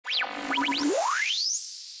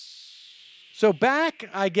So back,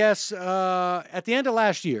 I guess, at the end of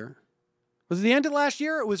last year. Was it the end of last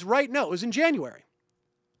year? It was right. No, it was in January.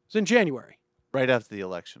 It was in January. Right after the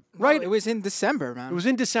election. Right. No, it was in December, man. It was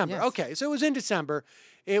in December. Yes. Okay, so it was in December.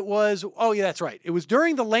 It was, oh, yeah, that's right. It was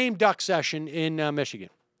during the lame duck session in Michigan,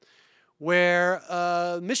 where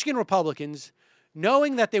Michigan Republicans,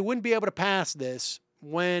 knowing that they wouldn't be able to pass this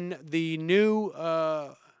when the new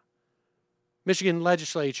Michigan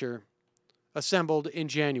legislature assembled in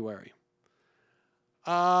January,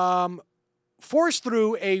 forced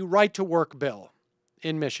through a right-to-work bill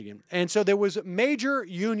in Michigan. And so there was major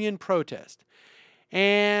union protest.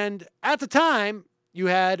 And at the time, you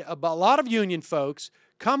had a lot of union folks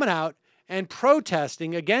coming out and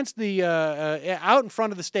protesting against the out in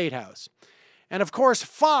front of the State House. And of course,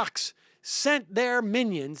 Fox sent their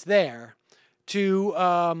minions there to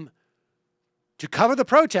cover the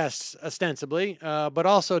protests, ostensibly, but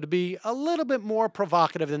also to be a little bit more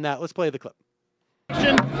provocative than that. Let's play the clip.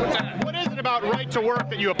 What is it about right to work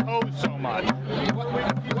that you oppose so much?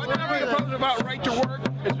 What I oppose about right to work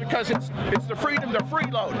is because it's the freedom to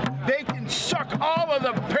freeload. They can suck all of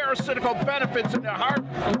the parasitical benefits and the hard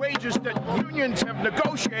wages that unions have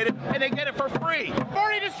negotiated, and they get it for free.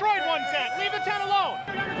 Already destroyed one tent. Leave the tent alone.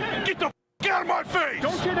 Get the out of my face!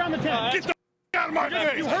 Don't tear down the tent. Get the out of my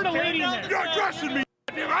face! You hurt a lady in there. You're addressing me.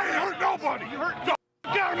 I ain't hurt nobody. You hurt the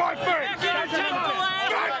out of my face! Back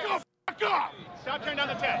Back the up! Stop tearing down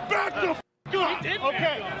the tent. Back the up!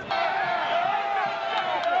 Okay.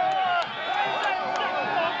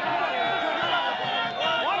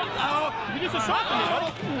 You just assaulted me,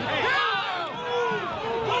 buddy.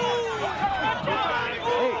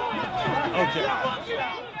 Okay.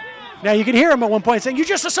 Now, you can hear him at one point saying, "You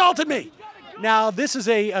just assaulted me." Now, this is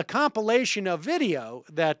a compilation of video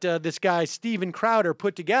that this guy, Steven Crowder,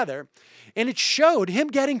 put together, and it showed him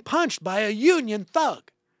getting punched by a union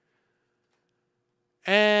thug.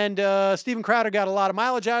 And Steven Crowder got a lot of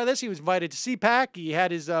mileage out of this. He was invited to CPAC. He had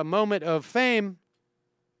his moment of fame.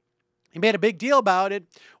 He made a big deal about it.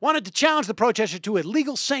 Wanted to challenge the protester to a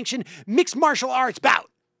legal sanctioned mixed martial arts bout.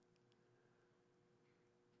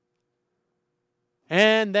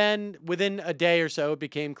 And then within a day or so, it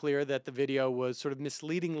became clear that the video was sort of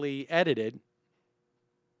misleadingly edited.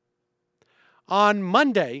 On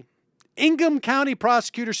Monday, Ingham County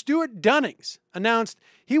Prosecutor Stuart Dunnings announced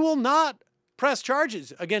he will not press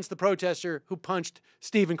charges against the protester who punched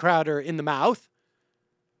Steven Crowder in the mouth.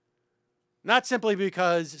 Not simply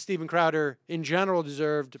because Steven Crowder in general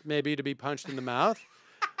deserved maybe to be punched in the mouth,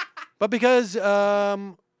 but because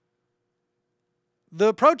the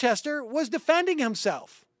protester was defending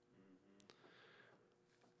himself.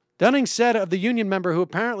 Dunning said of the union member who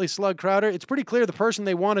apparently slugged Crowder, "It's pretty clear the person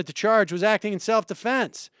they wanted to charge was acting in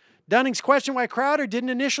self-defense." Dunnings questioned why Crowder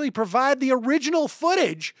didn't initially provide the original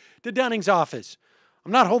footage to Dunning's office.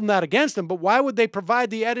 "I'm not holding that against him, but why would they provide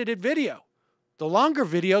the edited video? The longer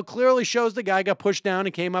video clearly shows the guy got pushed down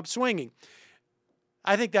and came up swinging."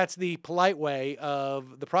 I think that's the polite way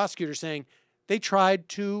of the prosecutor saying they tried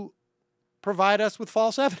to provide us with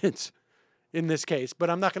false evidence in this case, but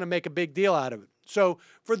I'm not going to make a big deal out of it. So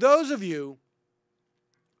for those of you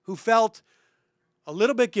who felt a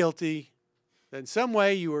little bit guilty, that in some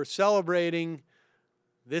way you were celebrating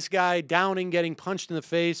this guy Downing getting punched in the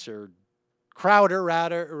face, or Crowder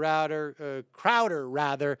rather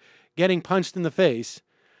getting punched in the face,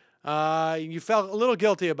 you felt a little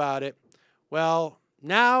guilty about it. Well,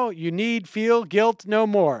 now you need feel guilt no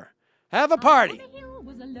more. Have a party. Do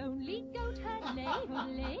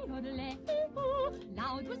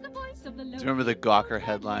you remember the Gawker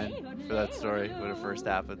headline for that story when it first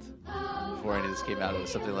happened? Before any of this came out, it was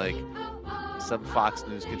something like, some Fox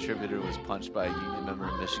News contributor was punched by a union member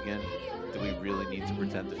in Michigan. Do we really need to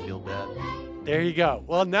pretend to feel bad? There you go.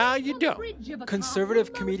 Well, now you do.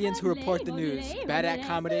 Conservative comedians who report the news, bad at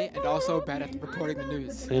comedy and also bad at reporting the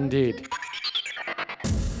news. Indeed.